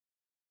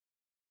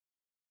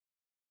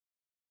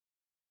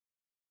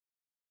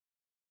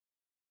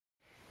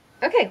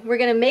Okay, we're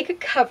going to make a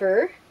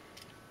cover,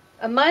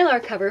 a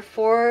Mylar cover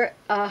for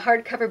a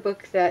hardcover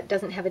book that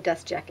doesn't have a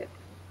dust jacket.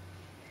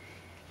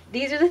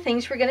 These are the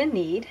things we're going to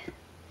need.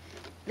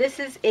 This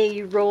is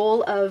a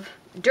roll of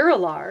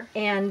Dur-a-lar,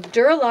 and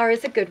Dur-a-lar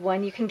is a good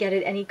one. You can get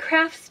it at any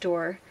craft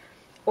store,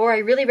 or I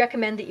really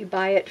recommend that you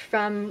buy it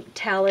from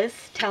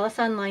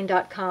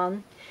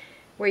talisonline.com,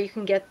 where you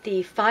can get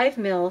the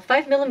 5mm.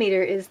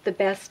 5mm is the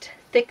best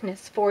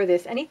thickness for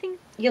this. Anything,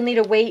 you'll need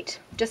a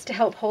weight just to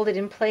help hold it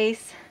in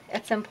place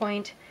at some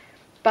point,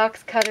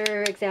 box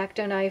cutter,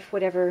 X-Acto knife,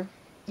 whatever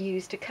you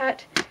use to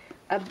cut,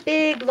 a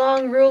big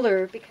long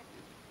ruler.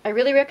 I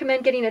really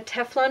recommend getting a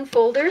Teflon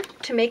folder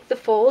to make the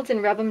folds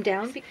and rub them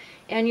down,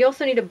 and you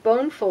also need a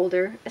bone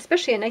folder,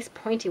 especially a nice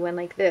pointy one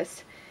like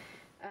this.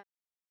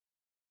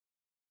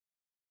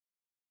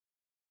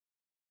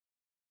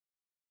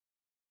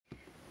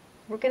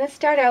 We're going to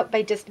start out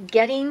by just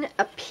getting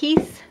a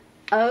piece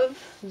of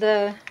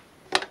the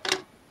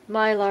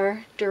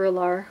Mylar,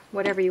 Dur-a-lar,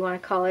 whatever you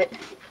want to call it,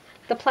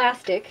 the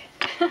plastic,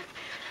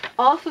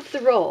 off of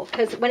the roll,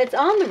 because when it's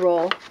on the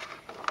roll,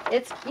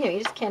 it's, you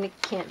just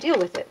can't deal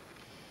with it.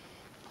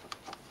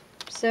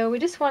 So we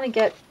just want to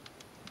get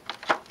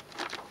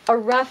a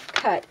rough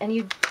cut, and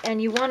you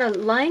want to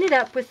line it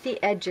up with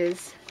the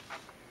edges.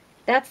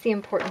 That's the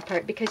important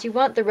part, because you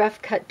want the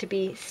rough cut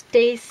to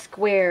stay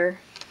square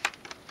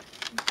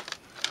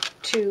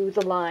to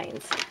the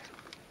lines.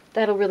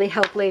 That'll really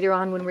help later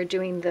on when we're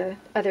doing the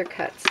other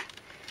cuts.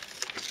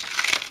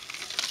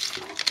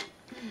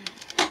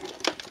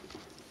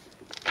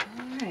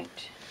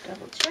 Alright,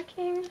 double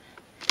checking.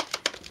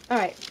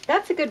 Alright,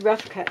 that's a good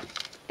rough cut.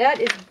 That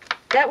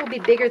will be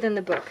bigger than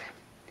the book.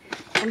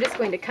 I'm just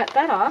going to cut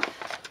that off.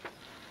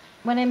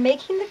 When I'm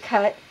making the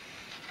cut,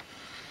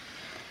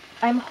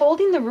 I'm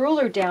holding the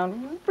ruler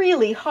down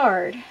really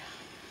hard,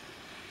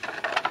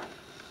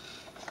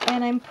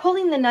 and I'm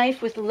pulling the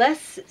knife with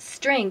less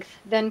strength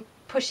than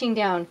pushing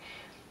down,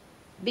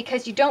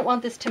 because you don't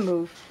want this to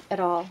move at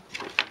all.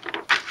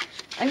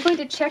 I'm going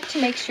to check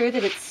to make sure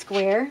that it's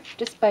square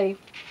just by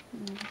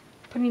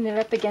putting it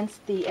up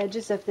against the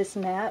edges of this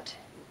mat,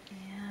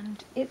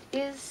 and it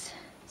is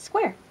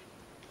square.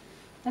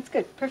 That's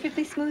good.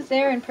 Perfectly smooth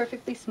there and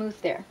perfectly smooth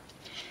there.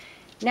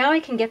 Now I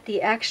can get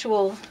the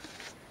actual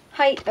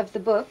height of the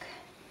book.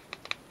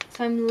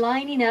 So I'm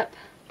lining up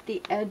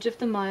the edge of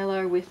the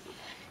Mylar with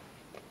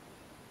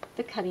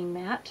the cutting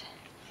mat,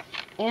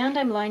 and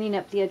I'm lining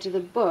up the edge of the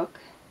book,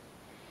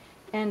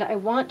 and I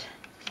want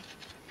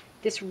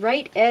this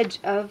right edge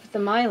of the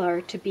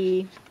Mylar to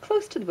be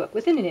close to the book,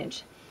 within an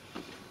inch.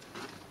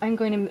 I'm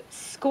going to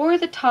score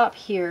the top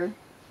here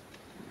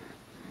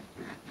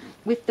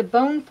with the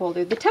bone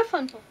folder, the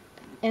Teflon folder,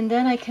 and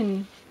then I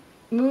can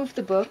move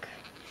the book,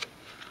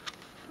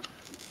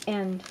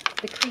 and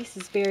the crease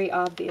is very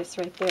obvious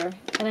right there.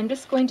 And I'm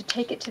just going to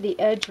take it to the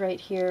edge right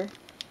here,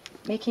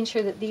 making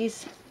sure that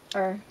these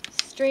are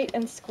straight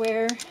and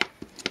square.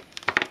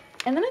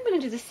 And then I'm going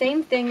to do the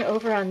same thing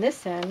over on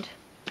this end,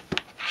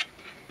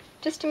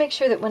 just to make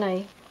sure that when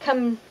I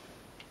come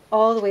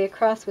all the way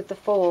across with the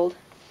fold,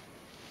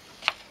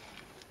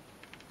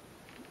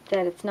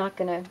 that it's not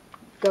going to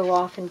go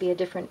off and be a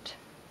different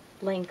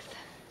length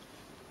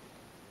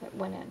at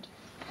one end.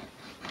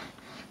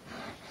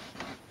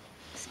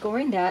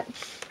 Scoring that,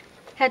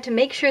 had to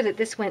make sure that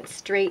this went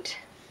straight,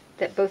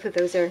 that both of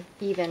those are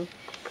even.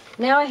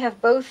 Now I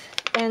have both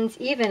ends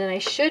even, and I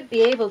should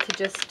be able to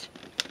just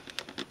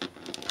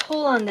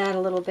pull on that a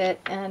little bit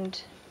and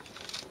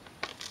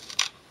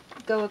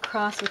go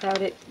across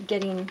without it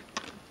getting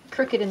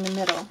crooked in the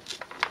middle.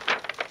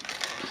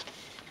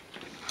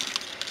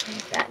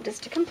 Like that,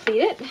 just to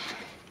complete it.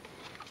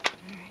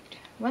 Alright,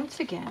 once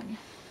again,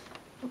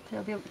 hopefully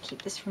I'll be able to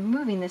keep this from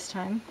moving this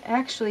time.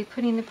 Actually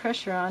putting the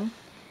pressure on.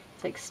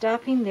 It's like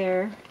stopping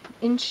there,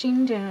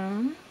 inching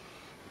down.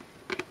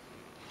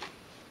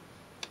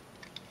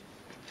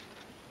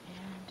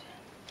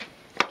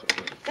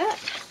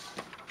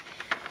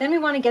 Then we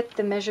want to get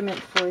the measurement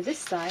for this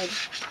side,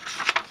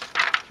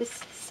 this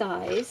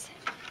size.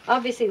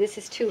 Obviously this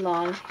is too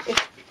long.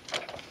 If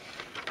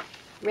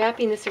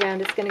wrapping this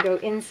around, it's going to go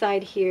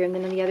inside here and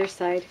then on the other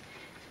side,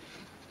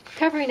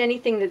 covering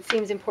anything that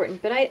seems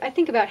important, but I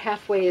think about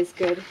halfway is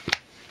good.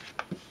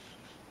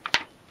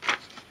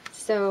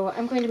 So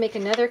I'm going to make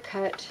another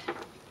cut.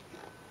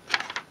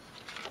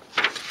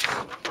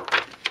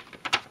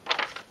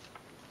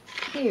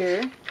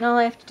 Here, and all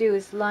I have to do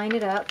is line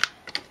it up.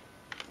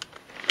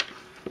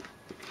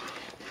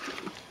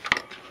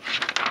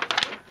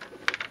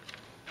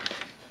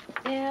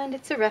 And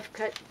it's a rough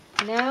cut.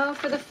 Now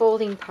for the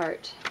folding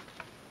part.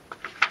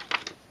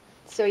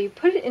 So you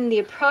put it in the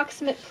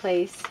approximate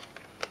place,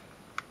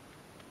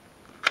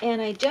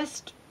 and I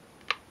just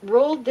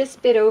rolled this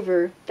bit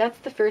over. That's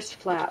the first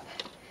flap.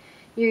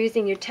 You're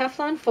using your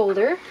Teflon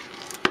folder.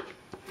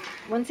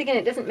 Once again,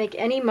 it doesn't make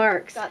any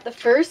marks. Got the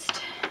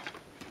first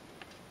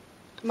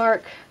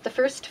mark, the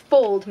first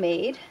fold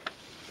made,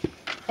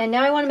 and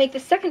now I want to make the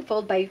second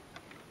fold by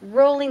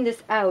rolling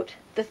this out,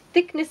 the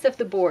thickness of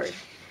the board.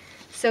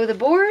 So the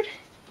board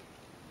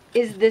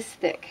is this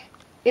thick.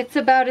 It's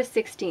about a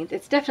 1/16.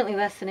 It's definitely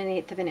less than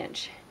 1/8 of an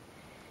inch.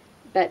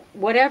 But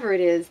whatever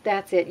it is,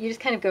 that's it. You just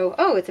kind of go,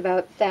 oh, it's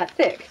about that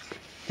thick.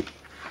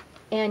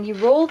 And you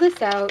roll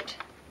this out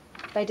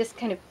by just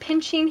kind of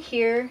pinching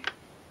here,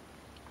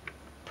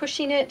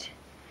 pushing it,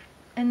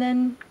 and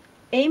then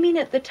aiming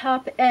at the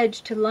top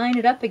edge to line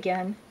it up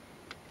again.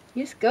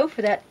 You just go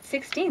for that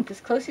 1/16, as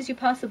close as you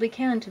possibly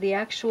can to the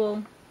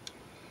actual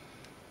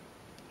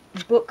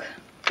book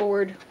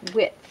board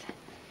width.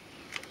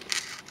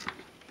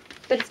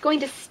 But it's going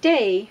to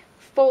stay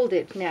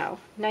folded now,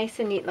 nice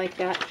and neat like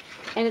that,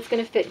 and it's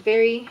going to fit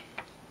very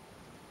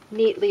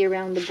neatly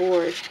around the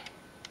board.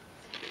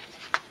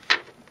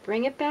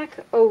 Bring it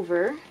back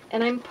over,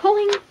 and I'm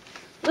pulling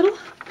a little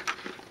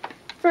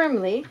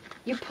firmly.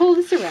 You pull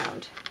this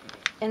around,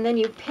 and then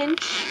you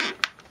pinch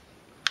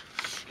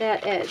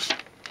that edge.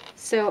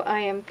 So I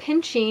am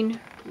pinching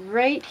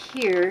right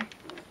here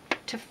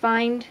to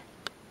find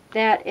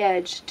that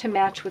edge to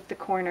match with the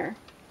corner.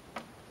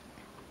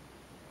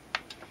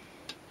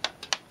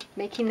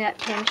 Making that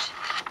pinch,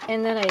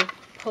 and then I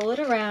pull it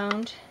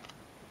around,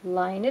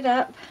 line it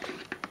up,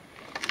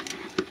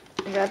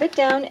 rub it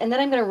down, and then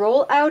I'm going to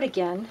roll out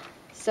again.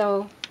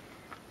 So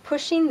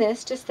pushing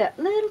this just that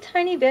little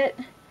tiny bit.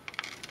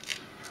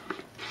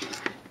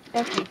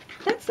 Okay,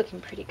 that's looking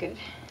pretty good.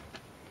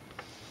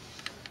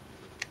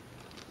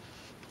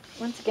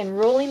 Once again,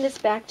 rolling this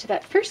back to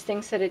that first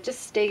thing so that it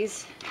just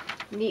stays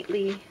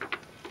neatly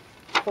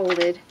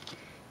folded.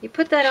 You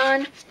put that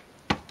on,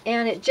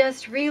 and it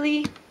just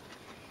really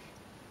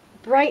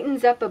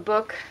brightens up a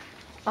book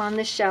on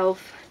the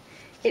shelf.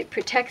 It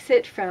protects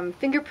it from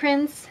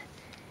fingerprints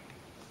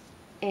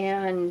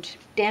and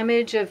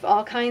damage of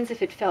all kinds.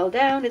 If it fell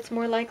down, it's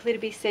more likely to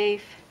be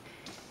safe.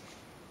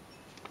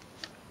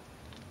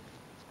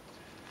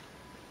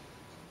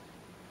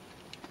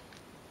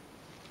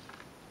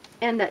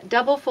 And that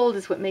double fold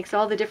is what makes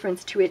all the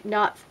difference to it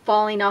not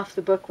falling off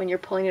the book when you're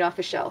pulling it off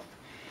a shelf.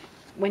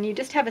 When you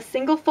just have a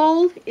single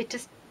fold,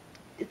 it's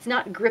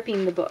not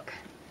gripping the book.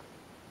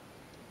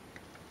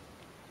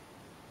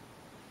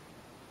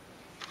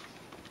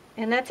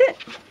 And that's it.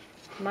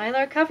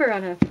 Mylar cover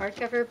on a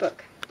hardcover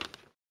book.